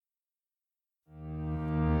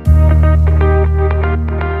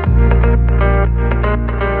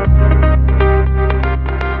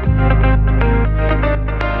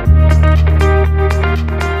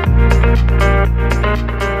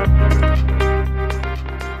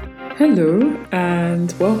Hello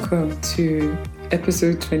and welcome to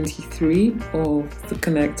episode 23 of The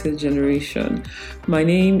Connected Generation. My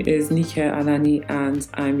name is Nike Anani and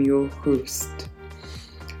I'm your host.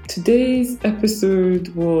 Today's episode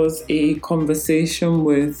was a conversation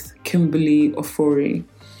with Kimberly Ofori,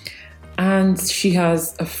 and she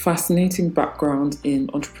has a fascinating background in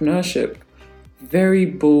entrepreneurship. Very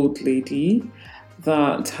bold lady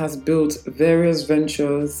that has built various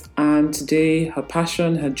ventures, and today her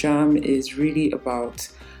passion, her jam is really about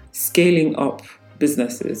scaling up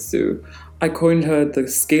businesses. So I coined her the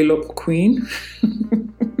scale up queen.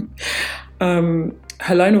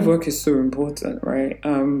 Her line of work is so important, right?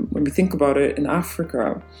 When we think about it, in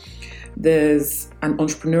Africa, there's an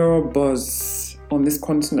entrepreneurial buzz on this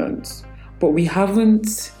continent, but we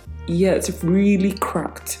haven't yet really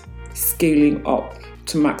cracked scaling up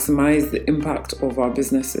to maximize the impact of our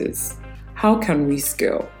businesses. How can we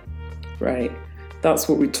scale, right? That's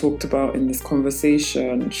what we talked about in this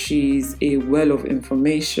conversation. She's a well of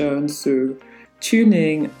information, so tune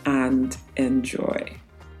in and enjoy.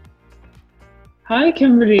 Hi,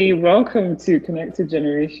 Kimberly. Welcome to Connected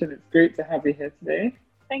Generation. It's great to have you here today.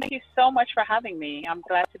 Thank you so much for having me. I'm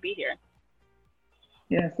glad to be here.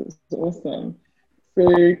 Yes, it's awesome.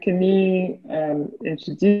 So can you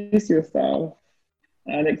introduce yourself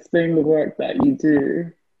and explain the work that you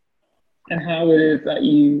do and how it is that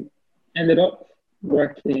you ended up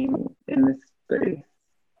working in this space?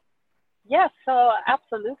 Yes, so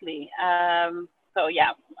absolutely.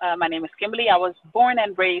 My name is Kimberly. I was born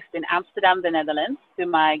and raised in Amsterdam, the Netherlands, to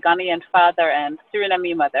my Ghanaian father and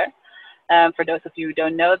Suriname mother. For those of you who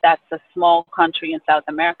don't know, that's a small country in South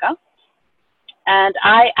America. And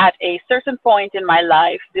I, at a certain point in my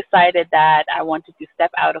life, decided that I wanted to step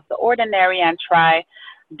out of the ordinary and try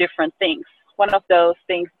different things. One of those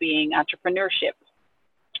things being entrepreneurship.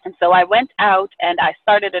 And so I went out and I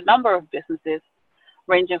started a number of businesses,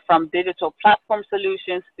 ranging from digital platform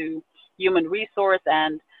solutions to human resource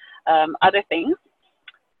and other things.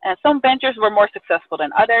 And some ventures were more successful than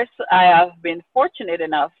others. I have been fortunate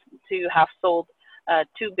enough to have sold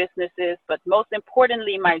two businesses, but most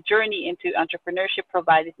importantly, my journey into entrepreneurship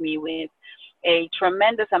provided me with a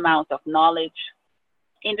tremendous amount of knowledge,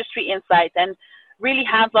 industry insights, and really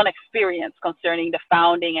hands-on experience concerning the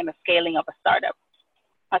founding and the scaling of a startup.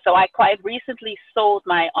 So I quite recently sold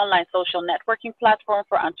my online social networking platform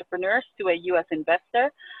for entrepreneurs to a US investor,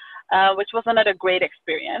 which was another great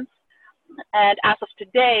experience. And as of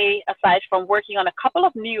today, aside from working on a couple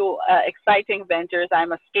of new exciting ventures,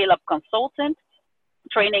 I'm a scale-up consultant,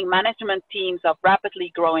 training management teams of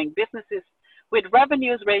rapidly growing businesses with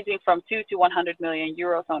revenues ranging from 2 to 100 million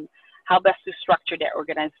euros on how best to structure their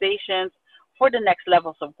organizations for the next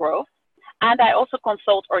levels of growth. And I also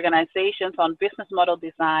consult organizations on business model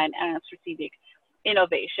design and strategic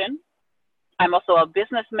innovation. I'm also a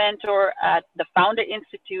business mentor at the Founder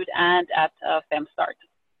Institute and at FemStart.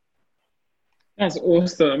 That's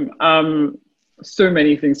awesome. So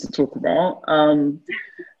many things to talk about.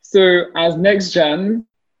 So as NextGens,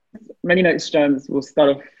 many NextGens will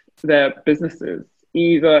start off their businesses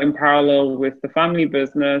either in parallel with the family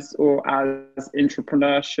business or as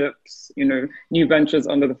entrepreneurships, new ventures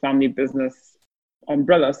under the family business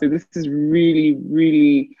umbrella. So this is really,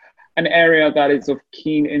 really an area that is of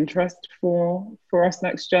keen interest for us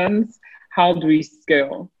NextGens. How do we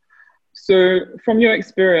scale? So from your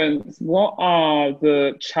experience, what are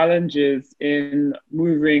the challenges in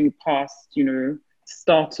moving past,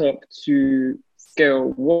 startup to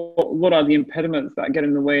scale? What are the impediments that get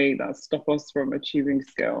in the way that stop us from achieving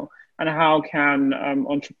scale? And how can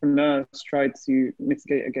entrepreneurs try to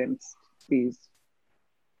mitigate against these?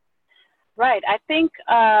 Right. I think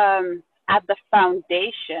at the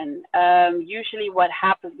foundation, usually what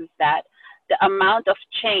happens is that the amount of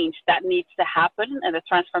change that needs to happen and the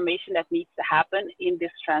transformation that needs to happen in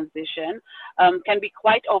this transition can be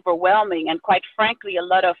quite overwhelming. And quite frankly, a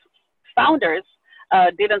lot of founders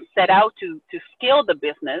didn't set out to scale the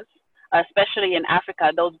business, especially in Africa.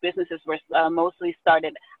 Those businesses were mostly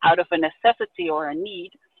started out of a necessity or a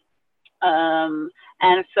need.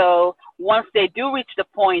 And so once they do reach the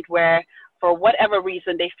point where, for whatever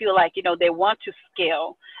reason, they feel like, they want to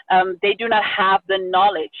scale, they do not have the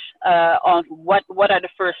knowledge on what are the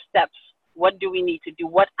first steps. What do we need to do?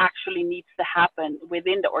 What actually needs to happen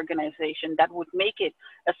within the organization that would make it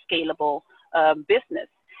a scalable business?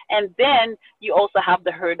 And then you also have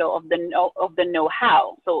the hurdle of the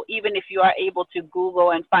know-how. So even if you are able to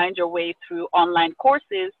Google and find your way through online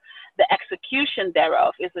courses, the execution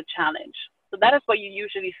thereof is a challenge. So that is what you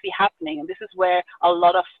usually see happening. And this is where a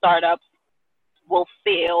lot of startups will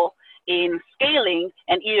fail in scaling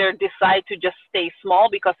and either decide to just stay small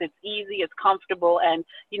because it's easy, it's comfortable, and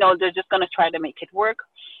they're just going to try to make it work,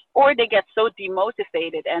 or they get so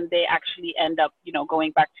demotivated and they actually end up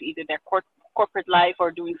going back to either their corporate life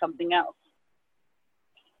or doing something else.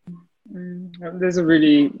 There's a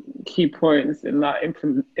really key point in that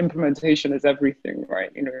implementation is everything,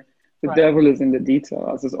 right? The Right. devil is in the detail,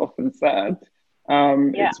 as is often said.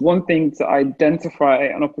 It's one thing to identify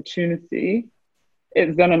an opportunity.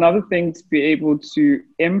 It's then another thing to be able to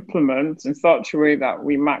implement in such a way that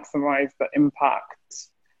we maximize the impact.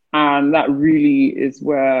 And that really is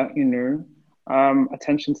where,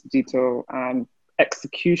 attention to detail and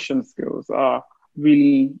execution skills are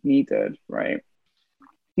really needed, right?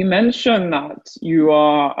 You mentioned that you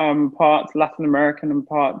are part Latin American and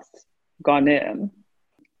part Ghanaian.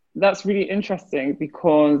 That's really interesting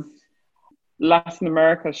because Latin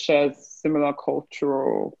America shares similar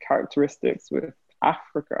cultural characteristics with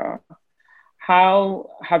Africa. How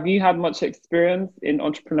have you had much experience in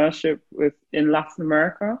entrepreneurship in Latin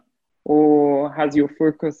America, or has your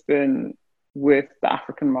focus been with the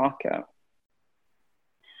African market?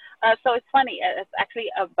 So it's funny. It's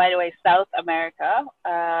actually, by the way, South America.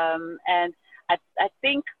 And I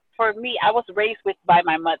think for me, I was raised by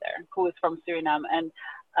my mother, who is from Suriname, and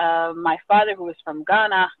my father, who is from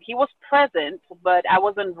Ghana. He was present, but I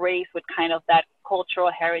wasn't raised with kind of that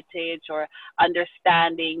cultural heritage or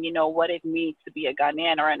understanding, what it means to be a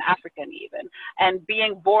Ghanaian or an African even. And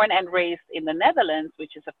being born and raised in the Netherlands,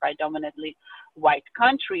 which is a predominantly white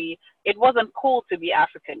country, it wasn't cool to be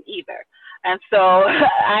African either. And so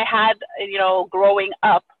I had, growing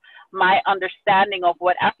up, my understanding of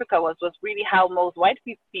what Africa was really how most white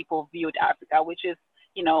people viewed Africa, which is,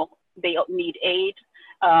 they need aid.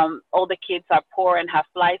 All the kids are poor and have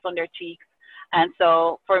flies on their cheeks. And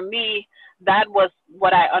so for me, that was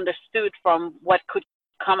what I understood from what could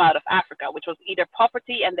come out of Africa, which was either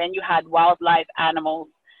poverty, and then you had wildlife, animals,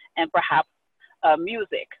 and perhaps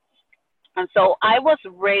music. And so I was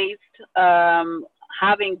raised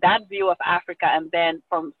having that view of Africa. And then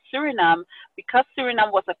from Suriname, because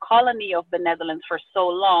Suriname was a colony of the Netherlands for so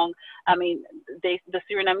long, I mean, the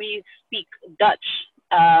Surinamese speak Dutch.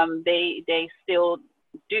 They still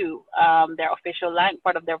do. Their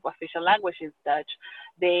part of their official language is Dutch.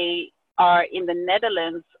 They are in the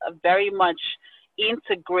Netherlands very much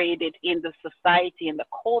integrated in the society and the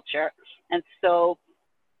culture. And so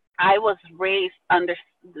I was raised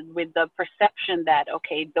with the perception that,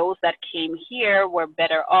 okay, those that came here were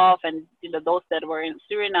better off, and those that were in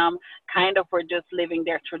Suriname kind of were just living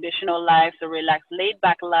their traditional lives, a relaxed,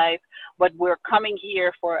 laid-back life, but we're coming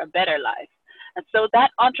here for a better life. And so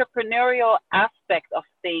that entrepreneurial aspect of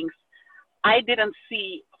things, I didn't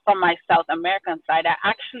see from my South American side. I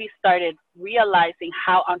actually started realizing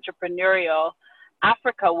how entrepreneurial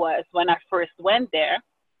Africa was when I first went there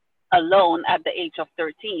alone at the age of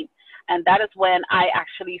 13. And that is when I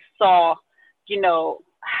actually saw,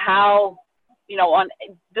 how, on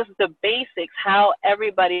just the basics, how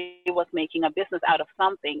everybody was making a business out of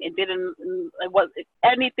something.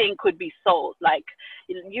 Anything could be sold. Like,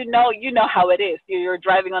 you know how it is. You're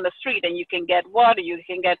driving on the street and you can get water, you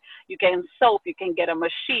can soap, you can get a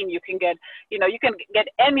machine, you can get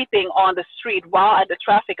anything on the street while at the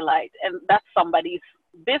traffic light. And that's somebody's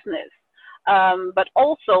business. But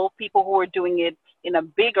also people who were doing it in a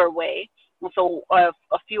bigger way. So a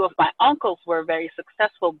few of my uncles were very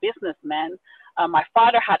successful businessmen. My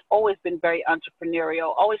father had always been very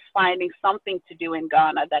entrepreneurial, always finding something to do in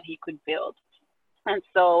Ghana that he could build. And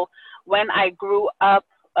so when I grew up,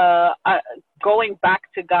 going back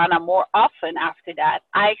to Ghana more often after that,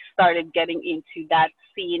 I started getting into that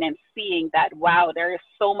scene and seeing that, wow, there is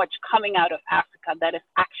so much coming out of Africa that is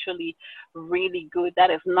actually really good.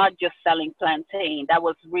 That is not just selling plantain. That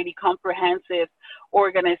was really comprehensive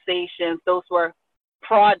organizations. Those were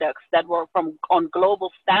products that were on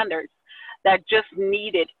global standards that just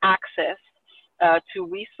needed access to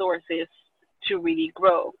resources to really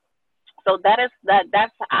grow. So that's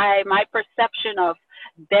my perception of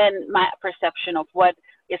what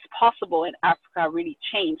is possible in Africa really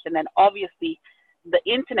changed. And then obviously the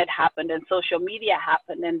internet happened and social media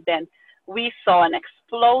happened, and then we saw an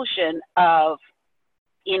explosion of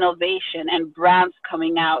innovation and brands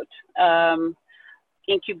coming out,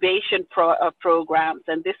 incubation programs.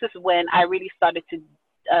 And this is when I really started to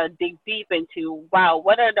dig deep into, wow,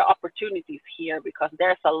 what are the opportunities here? Because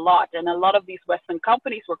there's a lot, and a lot of these Western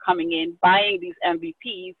companies were coming in, buying these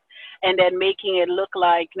MVPs, and then making it look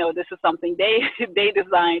like, this is something they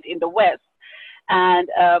designed in the West. And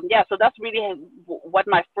so that's really what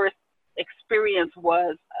my first experience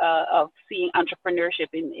was of seeing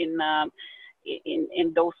entrepreneurship in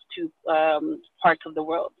in those two parts of the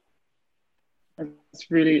world. It's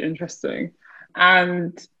really interesting.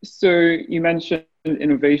 And so you mentioned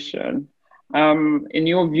innovation. In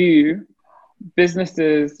your view,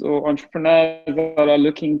 businesses or entrepreneurs that are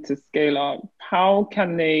looking to scale up, how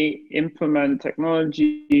can they implement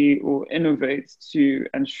technology or innovate to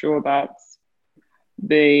ensure that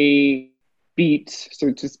they beat,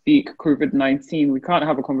 so to speak, COVID-19? We can't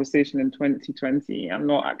have a conversation in 2020 and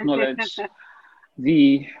not acknowledge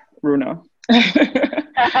the Rona.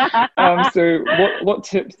 So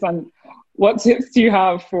what tips do you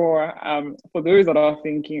have for those that are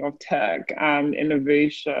thinking of tech and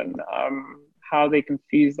innovation, how they can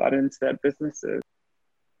fuse that into their businesses?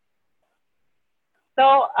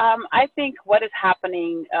 So I think what is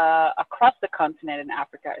happening across the continent in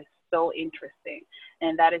Africa is so interesting,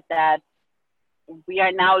 and that is that we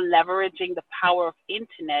are now leveraging the power of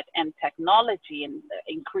internet and technology and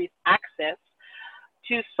increased access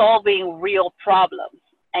to solving real problems.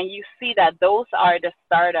 And you see that those are the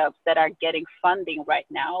startups that are getting funding right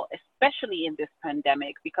now, especially in this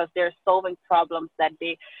pandemic, because they're solving problems that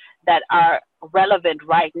are relevant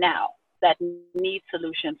right now, that need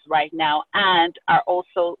solutions right now, and are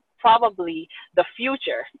also probably the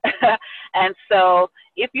future. And so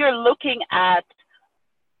if you're looking at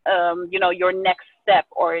your next step,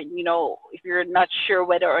 or if you're not sure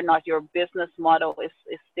whether or not your business model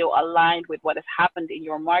is still aligned with what has happened in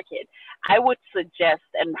your market, I would suggest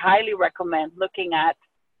and highly recommend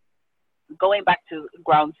going back to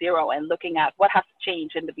ground zero and looking at what has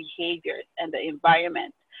changed in the behaviors and the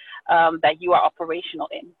environment that you are operational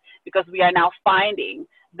in. Because we are now finding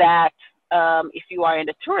that if you are in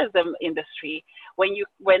the tourism industry,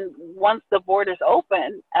 once the borders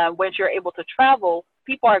open, when you're able to travel,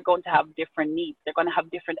 people are going to have different needs. They're going to have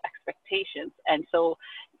different expectations. And so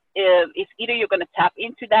it's either you're going to tap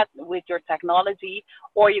into that with your technology,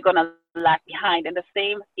 or you're going to lag behind. And the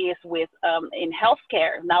same is with in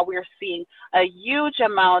healthcare. Now we're seeing a huge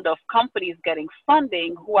amount of companies getting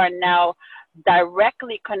funding who are now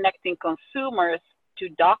directly connecting consumers to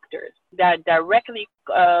doctors, that directly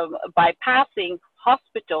bypassing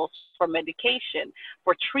hospitals for medication,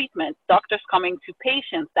 for treatment, doctors coming to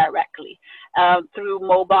patients directly through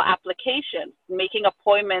mobile applications, making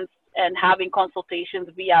appointments and having consultations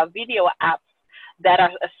via video apps that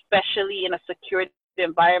are especially in a secured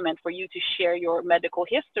environment for you to share your medical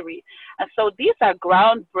history. And so these are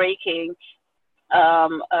groundbreaking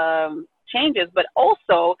changes, but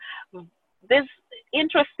also this,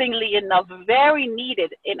 interestingly enough, very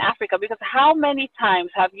needed in Africa, because how many times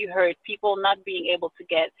have you heard people not being able to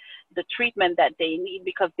get the treatment that they need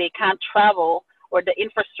because they can't travel, or the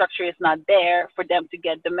infrastructure is not there for them to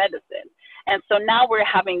get the medicine? And so now we're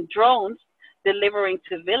having drones delivering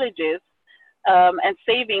to villages and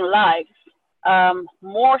saving lives,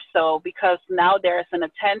 more so because now there's an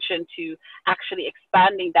attention to actually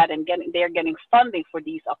expanding that, and they're getting funding for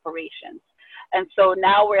these operations. And so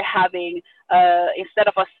now we're having, instead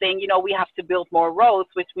of us saying, we have to build more roads,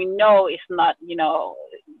 which we know is not, you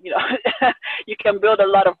can build a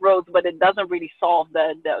lot of roads, but it doesn't really solve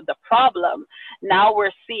the problem. Now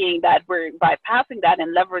we're seeing that we're bypassing that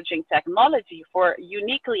and leveraging technology for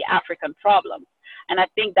uniquely African problems. And I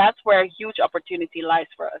think that's where a huge opportunity lies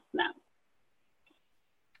for us now.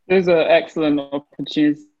 Those are excellent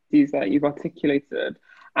opportunities that you've articulated.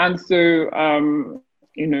 And so,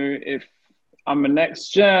 if I'm a next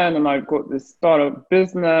gen and I've got this startup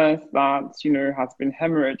business that, has been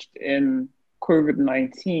hemorrhaged in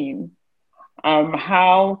COVID-19,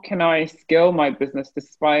 how can I scale my business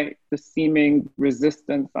despite the seeming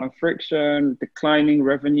resistance and friction, declining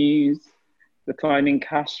revenues, declining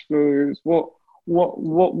cash flows? What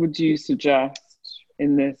would you suggest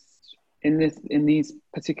in these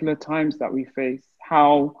particular times that we face,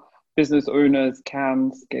 how business owners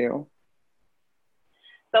can scale?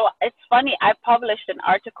 So it's funny, I published an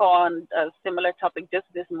article on a similar topic just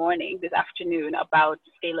this afternoon, about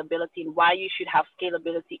scalability and why you should have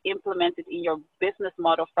scalability implemented in your business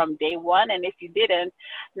model from day one. And if you didn't,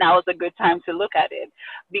 now is a good time to look at it,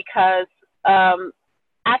 because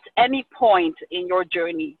at any point in your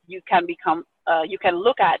journey, you can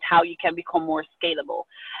look at how you can become more scalable.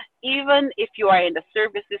 Even if you are in the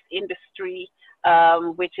services industry,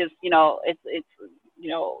 which is,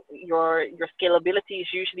 your scalability is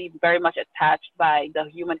usually very much attached by the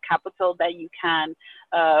human capital that you can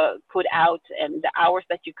put out and the hours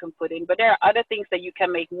that you can put in. But there are other things that you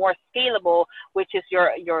can make more scalable, which is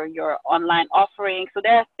your online offering. So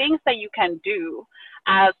there are things that you can do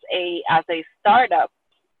as a startup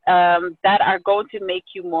that are going to make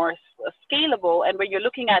you more scalable. And when you're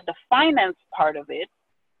looking at the finance part of it,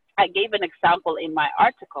 I gave an example in my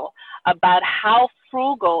article about how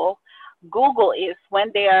frugal Google is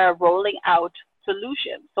when they are rolling out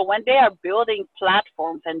solutions. So when they are building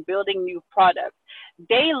platforms and building new products,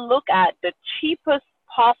 they look at the cheapest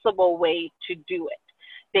possible way to do it.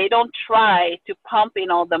 They don't try to pump in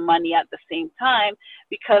all the money at the same time,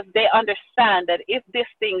 because they understand that if this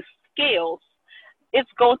thing scales, it's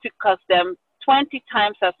going to cost them 20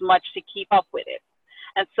 times as much to keep up with it.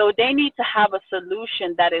 And so they need to have a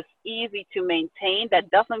solution that is easy to maintain, that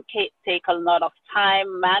doesn't take a lot of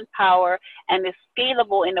time, manpower, and is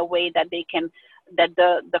scalable in a way that they can, that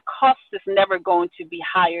the cost is never going to be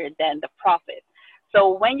higher than the profit.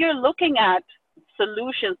 So when you're looking at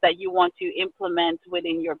solutions that you want to implement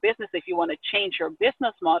within your business, if you want to change your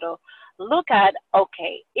business model, look at,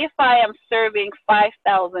 okay, if I am serving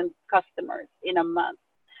 5,000 customers in a month,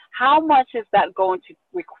 how much is that going to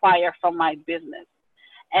require from my business?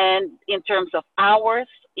 And in terms of hours,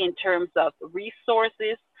 in terms of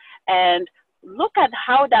resources, and look at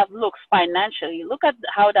how that looks financially. Look at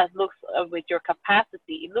how that looks with your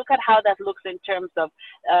capacity. Look at how that looks in terms of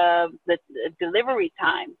the delivery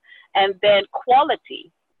time, and then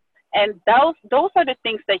quality. And those are the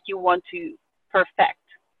things that you want to perfect.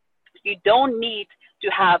 You don't need to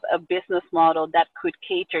have a business model that could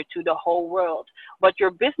cater to the whole world, but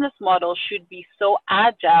your business model should be so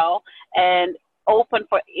agile and open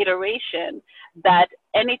for iteration that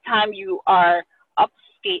anytime you are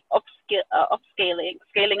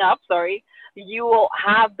scaling up, you will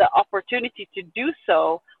have the opportunity to do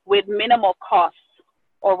so with minimal costs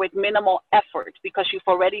or with minimal effort, because you've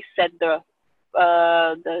already set the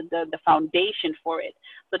foundation for it.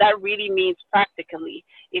 So that really means practically,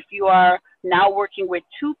 if you are now working with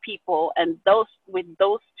 2 people, and with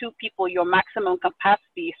those 2 people, your maximum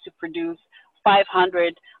capacity is to produce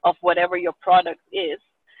 500 of whatever your product is.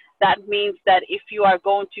 That means that if you are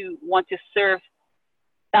going to want to serve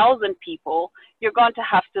 1,000 people, you're going to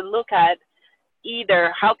have to look at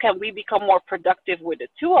either how can we become more productive with the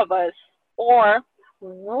 2 of us, or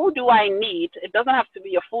who do I need? It doesn't have to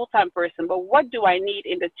be a full-time person, but what do I need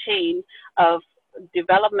in the chain of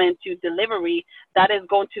development to delivery that is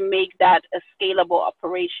going to make that a scalable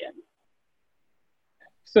operation?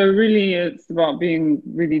 So really, it's about being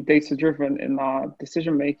really data-driven in our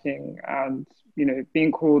decision-making, and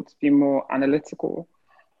being called to be more analytical.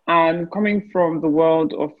 And coming from the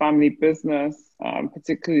world of family business,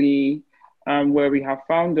 particularly where we have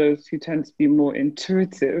founders who tend to be more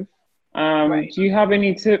intuitive, right. Do you have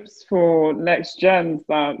any tips for NextGens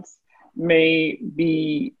that may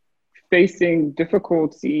be facing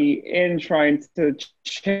difficulty in trying to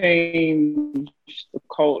change the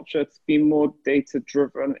culture to be more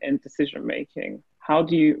data-driven in decision-making?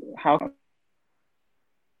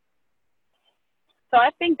 So I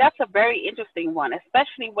think that's a very interesting one,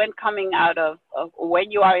 especially when coming out of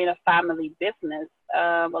when you are in a family business.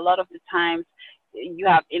 A lot of the times you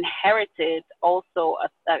have inherited also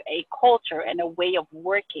a culture and a way of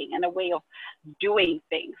working and a way of doing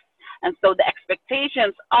things. And so the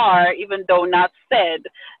expectations are, even though not said,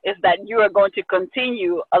 is that you are going to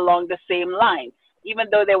continue along the same lines. Even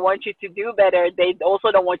though they want you to do better, they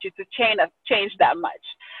also don't want you to change that much.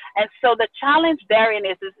 And so the challenge therein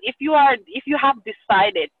is if you have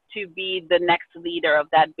decided to be the next leader of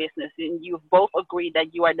that business, and you've both agreed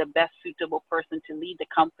that you are the best suitable person to lead the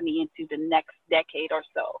company into the next decade or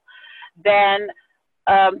so, then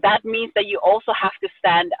that means that you also have to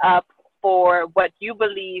stand up for what you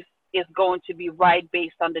believe is going to be right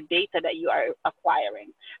based on the data that you are acquiring.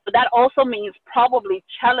 So that also means probably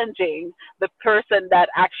challenging the person that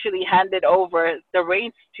actually handed over the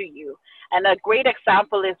reins to you. And a great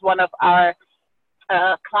example is one of our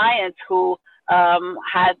clients who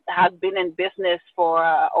has been in business for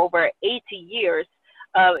over 80 years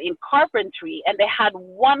in carpentry, and they had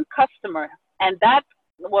one customer, and that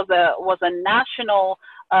was a national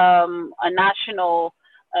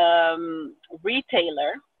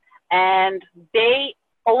retailer, and they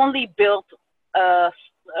only built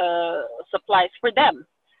supplies for them.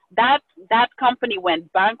 That company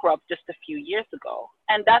went bankrupt just a few years ago,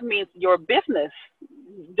 and that means your business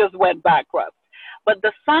just went bankrupt. But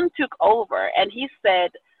the son took over, and he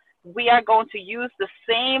said, we are going to use the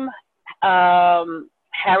same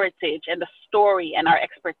heritage and the story and our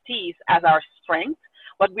expertise as our strength,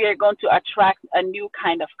 but we are going to attract a new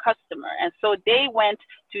kind of customer. And so they went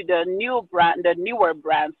to the newer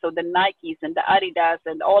brands, so the Nikes and the Adidas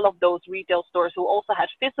and all of those retail stores who also had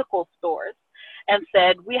physical stores, and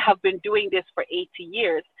said, we have been doing this for 80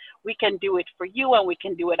 years. We can do it for you, and we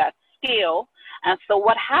can do it at scale. And so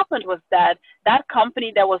what happened was that that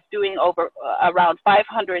company that was doing over around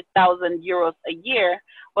 500,000 euros a year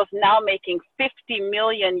was now making 50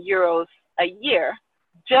 million euros a year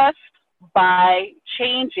just by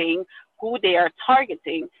changing who they are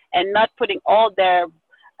targeting and not putting all their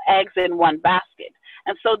eggs in one basket.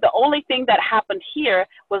 And so the only thing that happened here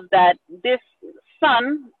was that this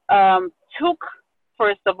son took,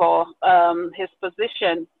 first of all, his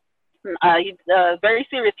position very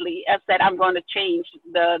seriously and said, I'm going to change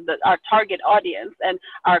our target audience and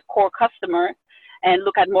our core customer and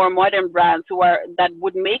look at more modern brands that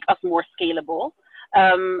would make us more scalable.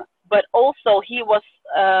 But also he was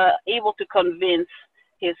able to convince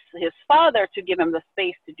his father to give him the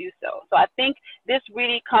space to do so. So I think this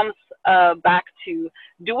really comes back to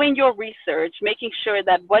doing your research, making sure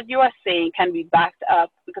that what you are saying can be backed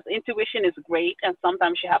up, because intuition is great and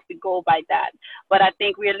sometimes you have to go by that. But I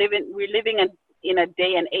think we're living in a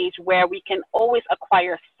day and age where we can always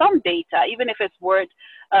acquire some data, even if it's word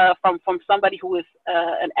from somebody who is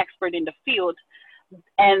an expert in the field,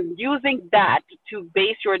 and using that to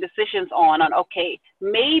base your decisions on okay,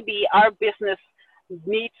 maybe our business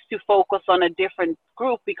needs to focus on a different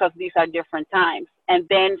group because these are different times, and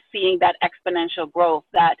then seeing that exponential growth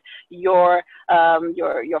that your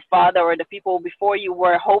father or the people before you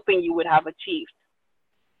were hoping you would have achieved.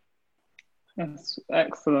 That's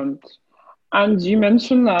excellent. And you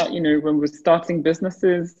mentioned that, when we're starting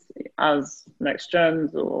businesses as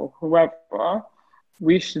NextGens or whoever,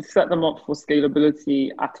 we should set them up for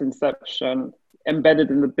scalability at inception, embedded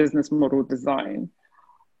in the business model design.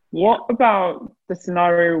 What about the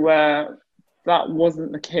scenario where that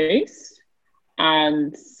wasn't the case?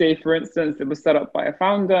 And say, for instance, it was set up by a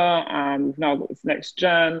founder and we've now got this next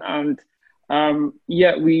gen, and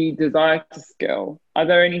yet we desire to scale. Are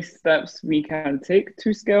there any steps we can take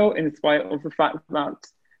to scale in spite of the fact that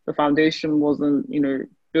the foundation wasn't,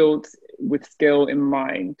 built with scale in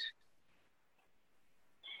mind?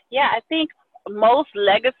 Yeah, I think most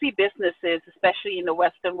legacy businesses, especially in the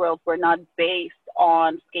Western world, were not based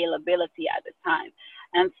on scalability at the time.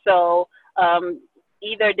 And so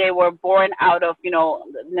either they were born out of,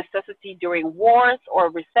 necessity during wars or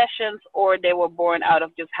recessions, or they were born out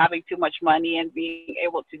of just having too much money and being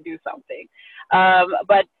able to do something.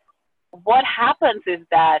 But what happens is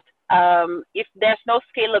that if there's no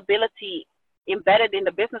scalability embedded in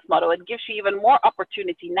the business model, it gives you even more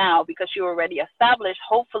opportunity now because you're already established.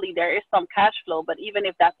 Hopefully there is some cash flow, but even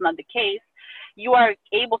if that's not the case, you are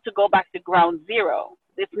able to go back to ground zero.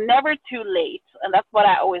 It's never too late, and that's what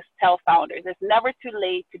I always tell founders. It's never too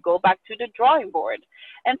late to go back to the drawing board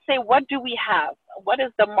and say, what do we have? What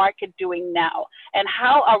is the market doing now? And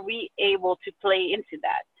how are we able to play into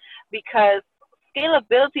that? Because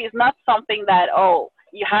scalability is not something that,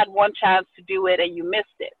 you had one chance to do it and you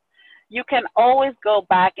missed it. You can always go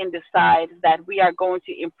back and decide that we are going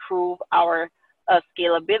to improve our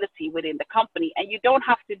scalability within the company. And you don't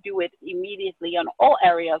have to do it immediately on all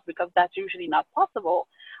areas because that's usually not possible.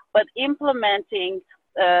 But implementing,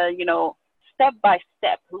 step by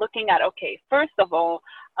step, looking at, okay, first of all,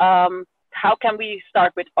 how can we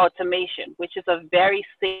start with automation, which is a very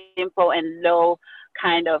simple and low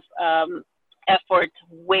kind of effort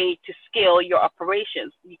way to scale your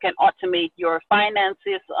operations. You can automate your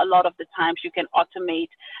finances. A lot of the times you can automate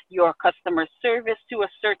your customer service to a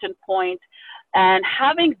certain point. And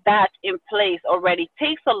having that in place already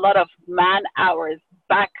takes a lot of man hours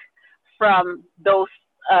back from those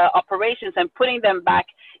operations and putting them back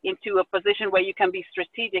into a position where you can be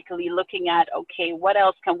strategically looking at, okay, what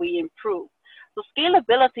else can we improve? So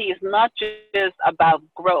scalability is not just about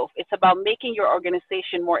growth. It's about making your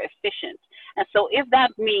organization more efficient. And so if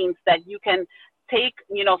that means that you can take,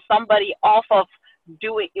 somebody off of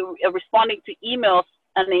responding to emails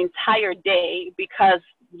an entire day because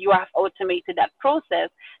you have automated that process,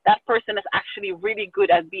 that person is actually really good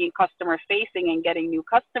at being customer facing and getting new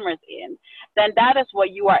customers in, then that is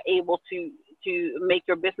what you are able to make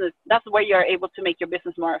your business, that's where you're able to make your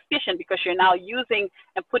business more efficient because you're now using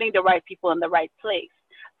and putting the right people in the right place.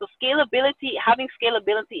 So scalability, having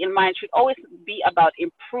scalability in mind should always be about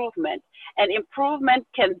improvement, and improvement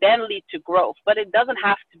can then lead to growth, but it doesn't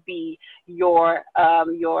have to be your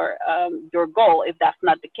goal if that's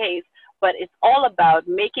not the case. But it's all about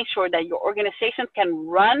making sure that your organization can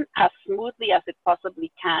run as smoothly as it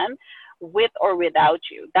possibly can with or without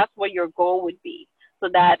you. That's what your goal would be. So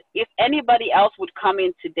that if anybody else would come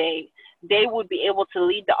in today, they would be able to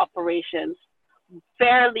lead the operations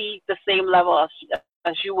fairly the same level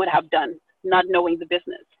as you would have done, not knowing the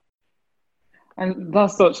business. And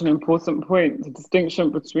that's such an important point, the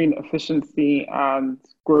distinction between efficiency and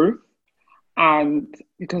growth. And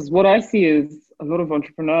because what I see is a lot of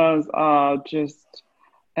entrepreneurs are just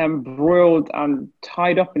embroiled and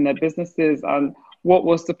tied up in their businesses, and what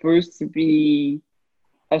was supposed to be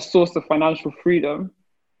a source of financial freedom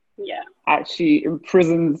Yeah. actually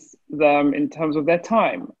imprisons them in terms of their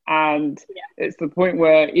time. And Yeah. it's the point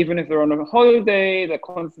where even if they're on a holiday, they're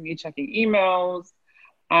constantly checking emails.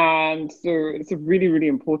 And so it's a really, really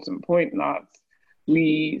important point that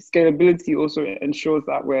scalability also ensures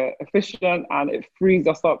that we're efficient, and it frees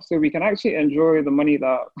us up so we can actually enjoy the money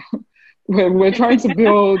that we're trying to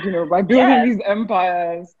build, by building Yes. these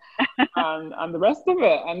empires and the rest of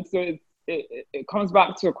it. And so it comes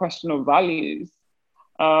back to a question of values.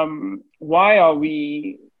 Why are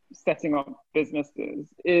we setting up businesses?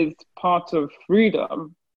 Is part of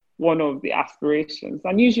freedom one of the aspirations?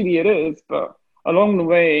 And usually it is, but along the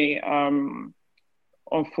way,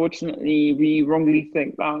 unfortunately, we wrongly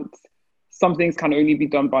think that some things can only be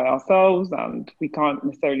done by ourselves and we can't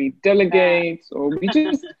necessarily delegate, or we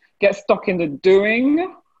just get stuck in the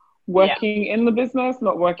doing, working in the business,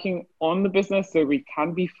 not working on the business so we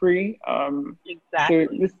can be free. Exactly.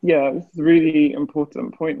 So this is a really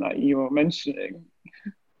important point that you're mentioning.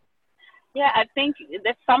 Yeah, I think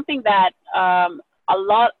that's something that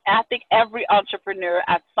I think every entrepreneur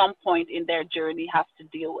at some point in their journey has to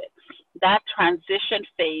deal with. That transition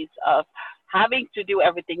phase of having to do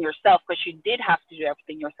everything yourself, because you did have to do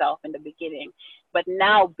everything yourself in the beginning, but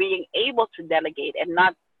now being able to delegate, and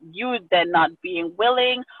not being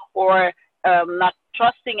willing, or not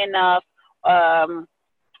trusting enough,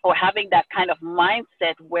 or having that kind of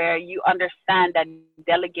mindset where you understand that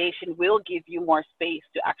delegation will give you more space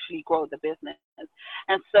to actually grow the business.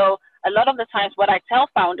 And so a lot of the times what I tell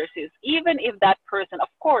founders is, even if that person, of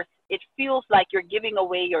course, it feels like you're giving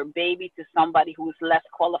away your baby to somebody who's less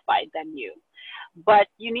qualified than you. But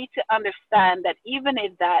you need to understand that even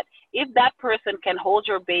if that person can hold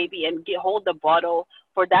your baby and hold the bottle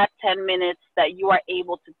for that 10 minutes that you are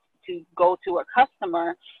able to go to a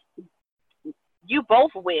customer, you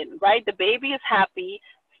both win, right? The baby is happy,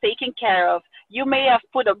 taken care of. You may have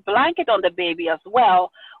put a blanket on the baby as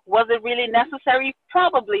well. Was it really necessary?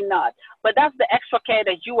 Probably not. But that's the extra care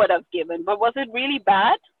that you would have given. But was it really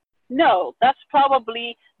bad? No, that's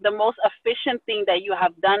probably the most efficient thing that you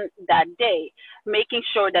have done that day, making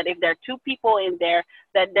sure that if there are two people in there,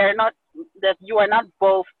 that you are not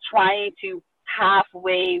both trying to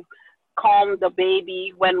halfway calm the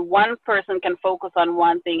baby, when one person can focus on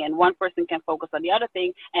one thing and one person can focus on the other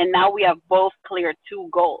thing, and now we have both cleared two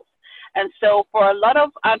goals. And so for a lot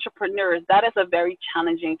of entrepreneurs, that is a very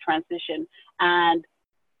challenging transition and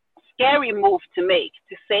scary move to make,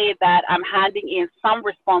 to say that I'm handing in some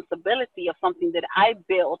responsibility of something that I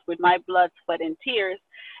built with my blood, sweat, and tears,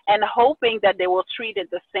 and hoping that they will treat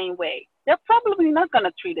it the same way. They're probably not going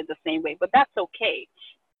to treat it the same way, but that's okay.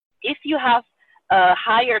 If you have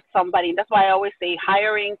hired somebody, and that's why I always say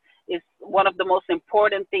hiring is one of the most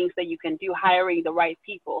important things that you can do, hiring the right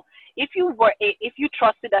people. If you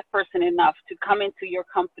trusted that person enough to come into your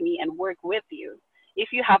company and work with you, if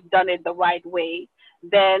you have done it the right way,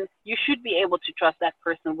 then you should be able to trust that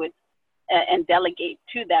person with and delegate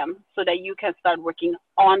to them so that you can start working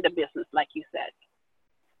on the business, like you said.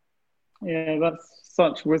 Yeah, that's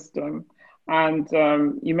such wisdom. And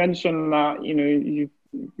you mentioned that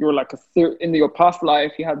you're like in your past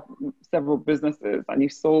life you had several businesses and you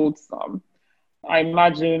sold some. I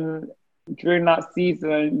imagine during that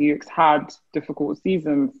season you had difficult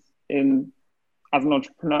seasons as an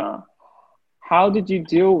entrepreneur. How did you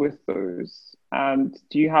deal with those? And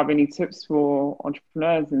do you have any tips for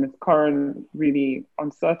entrepreneurs in this current really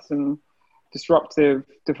uncertain, disruptive,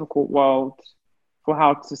 difficult world for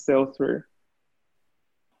how to sail through?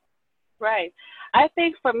 Right. I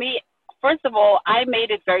think for me, first of all, I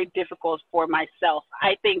made it very difficult for myself,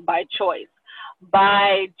 I think by choice,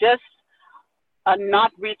 by just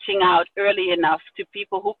not reaching out early enough to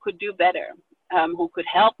people who could do better, who could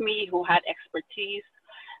help me, who had expertise.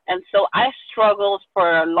 And so I struggled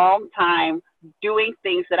for a long time doing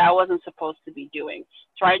things that I wasn't supposed to be doing,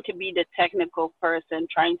 trying to be the technical person,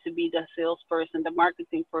 trying to be the salesperson, the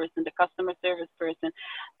marketing person, the customer service person.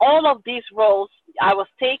 All of these roles I was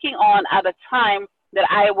taking on at a time that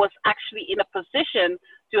I was actually in a position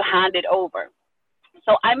to hand it over.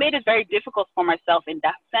 So I made it very difficult for myself in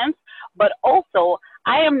that sense, but also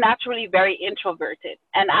I am naturally very introverted,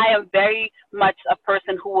 and I am very much a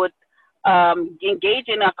person who would engage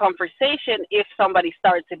in a conversation if somebody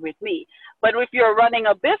starts it with me. But if you're running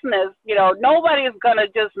a business, you know, nobody's going to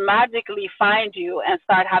just magically find you and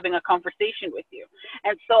start having a conversation with you.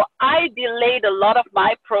 And so I delayed a lot of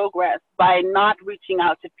my progress by not reaching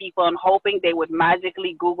out to people and hoping they would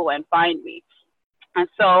magically Google and find me. And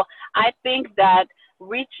so I think that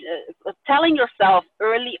telling yourself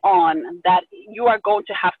early on that you are going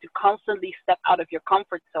to have to constantly step out of your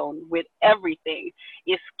comfort zone with everything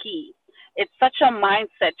is key. It's such a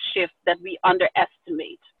mindset shift that we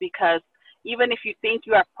underestimate, because even if you think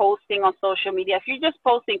you are posting on social media, if you're just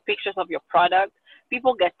posting pictures of your product,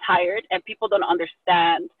 people get tired and people don't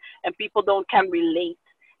understand and people can relate.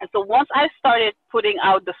 And so once I started putting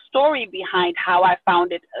out the story behind how I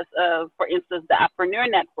found it, for instance, the Entrepreneur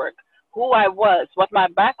Network, who I was, what my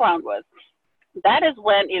background was, that is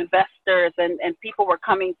when investors and people were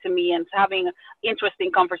coming to me and having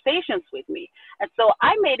interesting conversations with me. And so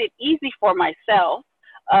I made it easy for myself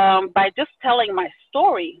by just telling my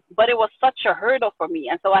story, but it was such a hurdle for me.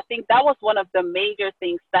 And so I think that was one of the major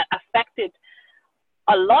things that affected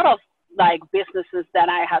a lot of like businesses that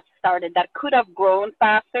I had started that could have grown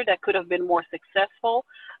faster, that could have been more successful.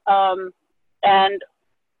 And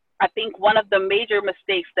I think one of the major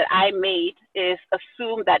mistakes that I made is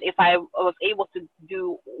assume that if I was able to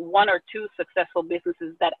do one or two successful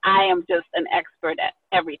businesses, that I am just an expert at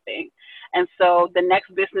everything. And so the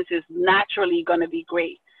next business is naturally going to be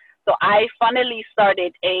great. So I finally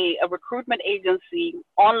started a recruitment agency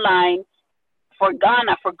online for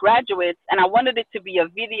Ghana for graduates, and I wanted it to be a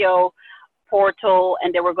video portal,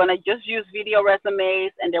 and they were going to just use video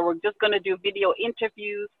resumes, and they were just going to do video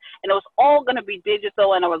interviews, and it was all going to be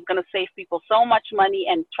digital, and I was going to save people so much money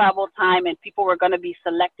and travel time, and people were going to be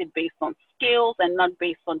selected based on skills and not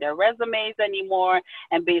based on their resumes anymore,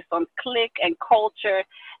 and based on click and culture.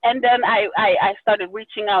 And then I started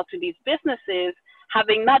reaching out to these businesses,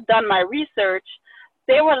 having not done my research.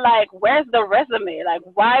 They were like, where's the resume? Like,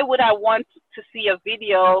 why would I want to see a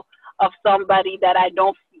video of somebody that I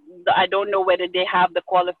don't know whether they have the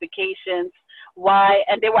qualifications? Why?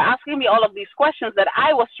 And they were asking me all of these questions that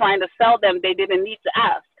I was trying to sell them they didn't need to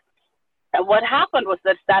ask. And what happened was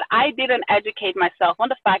that I didn't educate myself on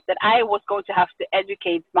the fact that I was going to have to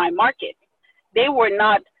educate my market. They were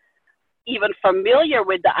not even familiar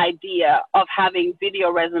with the idea of having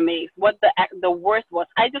video resumes, what the worth was.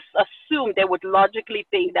 I just assumed they would logically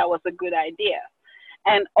think that was a good idea.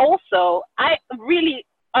 And also, I really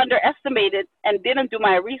underestimated and didn't do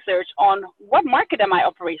my research on what market am I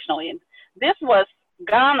operational in. This was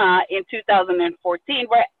Ghana in 2014,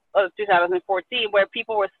 where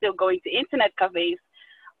people were still going to internet cafes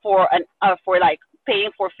for like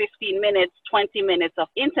paying for 15 minutes, 20 minutes of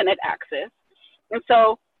internet access. And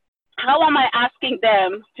so how am I asking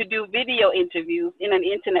them to do video interviews in an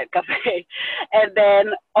internet cafe? And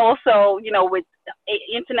then also, you know, with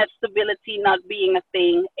internet stability not being a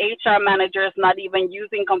thing, HR managers not even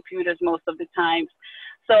using computers most of the times.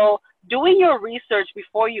 So doing your research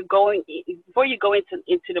before you go into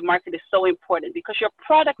the market is so important, because your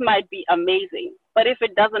product might be amazing, but if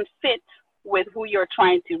it doesn't fit with who you're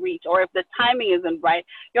trying to reach, or if the timing isn't right,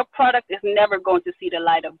 your product is never going to see the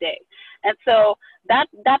light of day. And so that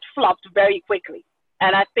flopped very quickly.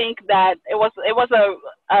 And I think that it was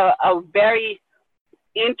a very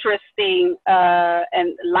interesting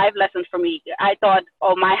and live lesson for me. I thought,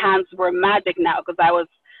 oh, my hands were magic now, because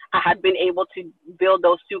I had been able to build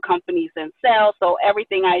those two companies and sell. So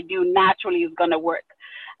everything I do naturally is going to work.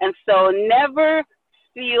 And so never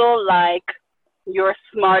feel like you're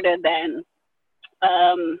smarter than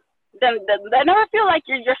never feel like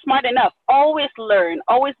you're smart enough. Always learn,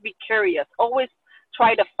 always be curious, always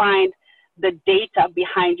try to find the data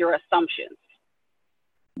behind your assumptions.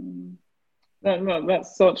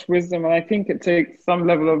 That's such wisdom. And I think it takes some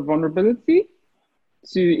level of vulnerability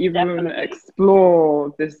to even Definitely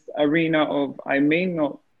explore this arena of, I may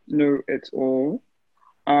not know it all.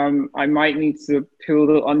 I might need to peel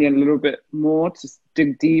the onion a little bit more to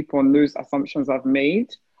dig deep on those assumptions I've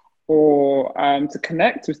made, or to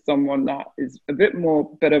connect with someone that is a bit more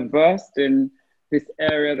better versed in this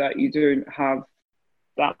area that you don't have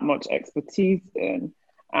that much expertise in.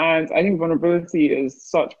 And I think vulnerability is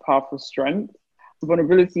such powerful strength.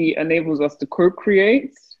 Vulnerability enables us to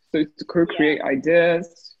co-create, so to co-create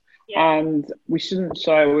ideas, and we shouldn't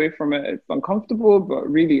shy away from it. It's uncomfortable, but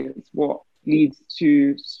really it's what leads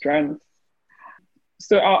to strength.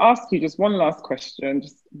 So I'll ask you just one last question,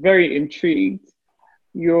 just very intrigued.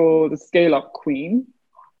 You're the scale-up queen.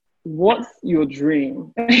 What's your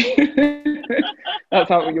dream? That's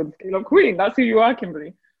how you're the scale-up queen. That's who you are,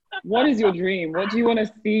 Kimberly. What is your dream? What do you want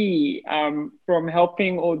to see from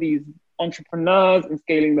helping all these entrepreneurs and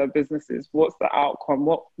scaling their businesses? What's the outcome?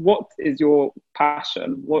 What is your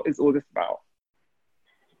passion? What is all this about?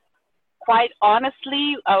 Quite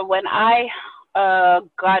honestly, when I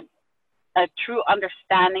got a true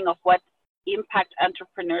understanding of what impact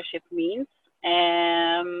entrepreneurship means,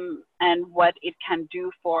 and what it can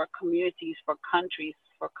do for communities, for countries,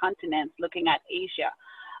 for continents, looking at Asia,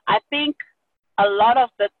 I think a lot of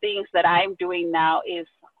the things that I'm doing now is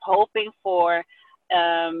hoping for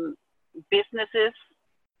businesses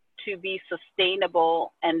to be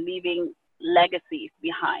sustainable and leaving legacies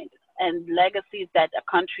behind, and legacies that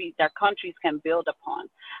countries can build upon.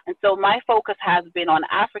 And so my focus has been on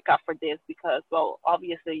Africa for this because, well,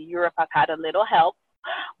 obviously Europe has had a little help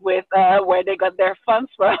with where they got their funds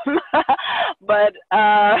from, but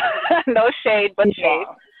no shade, but shade.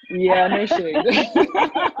 Yeah, no shade.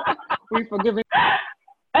 We forgive it.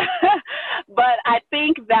 But I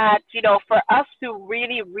think that, for us to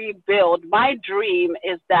really rebuild, my dream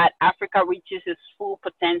is that Africa reaches its full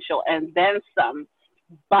potential and then some,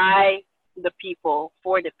 by the people,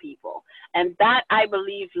 for the people. And that, I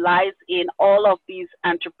believe, lies in all of these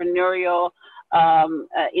entrepreneurial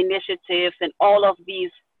initiatives and all of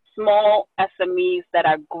these small SMEs that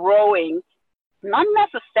are growing, not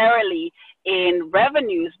necessarily in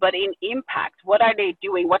revenues, but in impact. What are they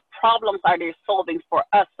doing? What problems are they solving for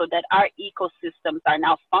us so that our ecosystems are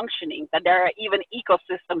now functioning, that there are even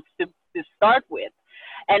ecosystems to start with,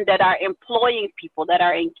 and that are employing people, that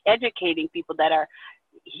are educating people, that are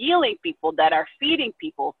healing people, that are feeding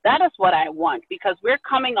people. That is what I want, because we're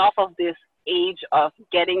coming off of this age of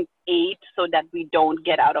getting aid so that we don't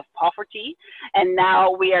get out of poverty. And now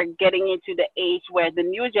we are getting into the age where the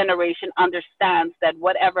new generation understands that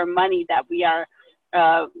whatever money that we are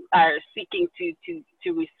seeking to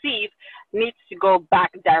receive needs to go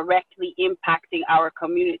back directly impacting our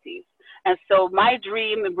communities. And so my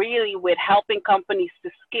dream really with helping companies to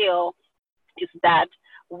scale is that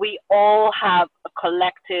we all have a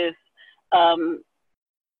collective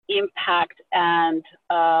impact and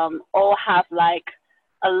all have like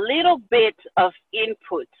a little bit of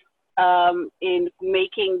input in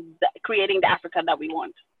creating the Africa that we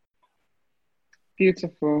want.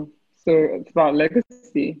 Beautiful. So it's about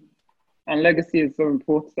legacy, and legacy is so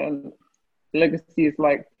important. Legacy is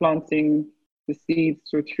like planting the seeds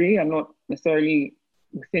to a tree, and not necessarily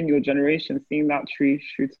within your generation seeing that tree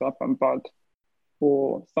shoot up and bud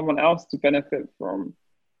for someone else to benefit from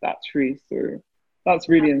that tree. So that's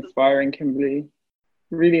really inspiring, Kimberly.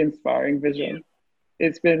 Really inspiring vision.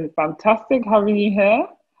 It's been fantastic having you here.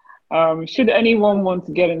 Should anyone want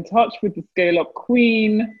to get in touch with the Scale Up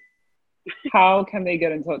Queen, how can they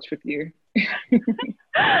get in touch with you?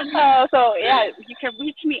 So yeah, you can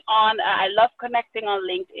reach me on, I love connecting on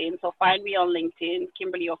LinkedIn. So find me on LinkedIn,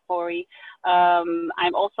 Kimberly Ofori.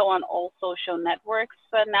 I'm also on all social networks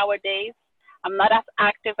nowadays. I'm not as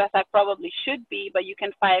active as I probably should be, but you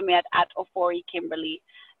can find me at Ofori Kimberly.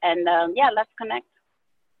 And yeah, let's connect.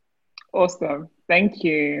 Awesome. Thank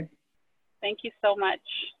you. Thank you so much.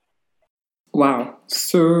 Wow,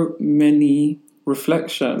 so many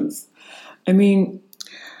reflections. I mean,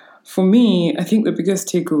 for me, I think the biggest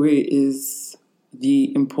takeaway is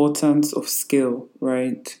the importance of skill,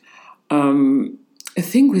 right? I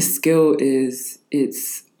think with skill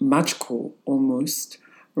it's magical almost,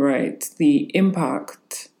 right? The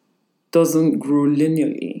impact doesn't grow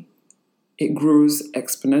linearly. It grows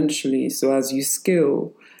exponentially. So as you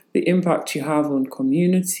scale, the impact you have on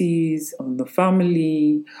communities, on the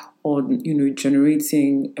family, on,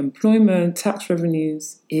 generating employment, tax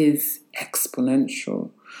revenues is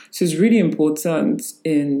exponential. So it's really important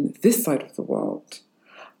in this side of the world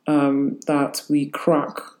that we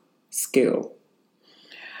crack scale.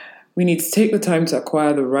 We need to take the time to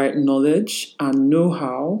acquire the right knowledge and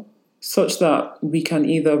know-how such that we can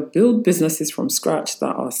either build businesses from scratch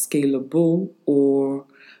that are scalable, or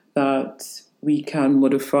that we can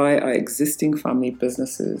modify our existing family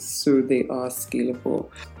businesses so they are scalable.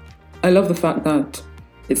 I love the fact that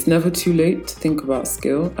it's never too late to think about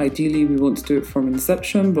scale. Ideally, we want to do it from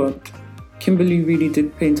inception, but Kimberly really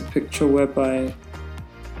did paint a picture whereby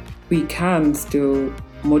we can still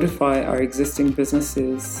modify our existing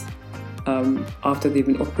businesses after they've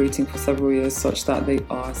been operating for several years such that they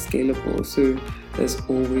are scalable. So there's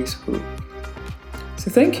always hope.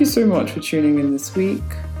 So thank you so much for tuning in this week.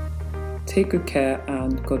 Take good care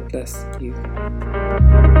and God bless you.